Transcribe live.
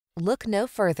Look no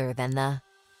further than the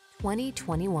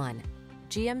 2021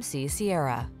 GMC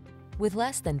Sierra. With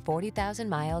less than 40,000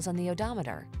 miles on the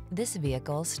odometer, this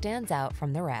vehicle stands out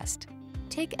from the rest.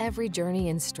 Take every journey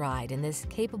in stride in this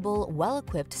capable,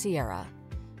 well-equipped Sierra.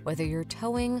 Whether you're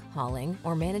towing, hauling,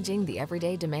 or managing the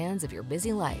everyday demands of your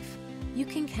busy life, you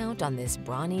can count on this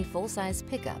brawny, full-size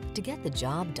pickup to get the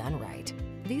job done right.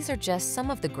 These are just some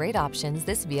of the great options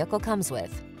this vehicle comes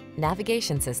with: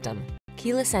 navigation system,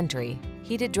 keyless entry,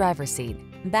 heated driver's seat,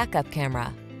 backup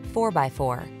camera,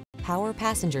 4x4, power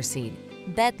passenger seat,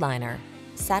 bed liner,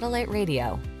 satellite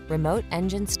radio, remote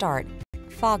engine start,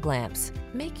 fog lamps.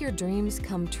 Make your dreams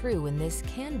come true in this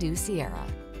can-do Sierra.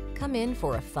 Come in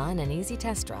for a fun and easy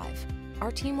test drive.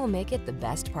 Our team will make it the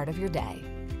best part of your day.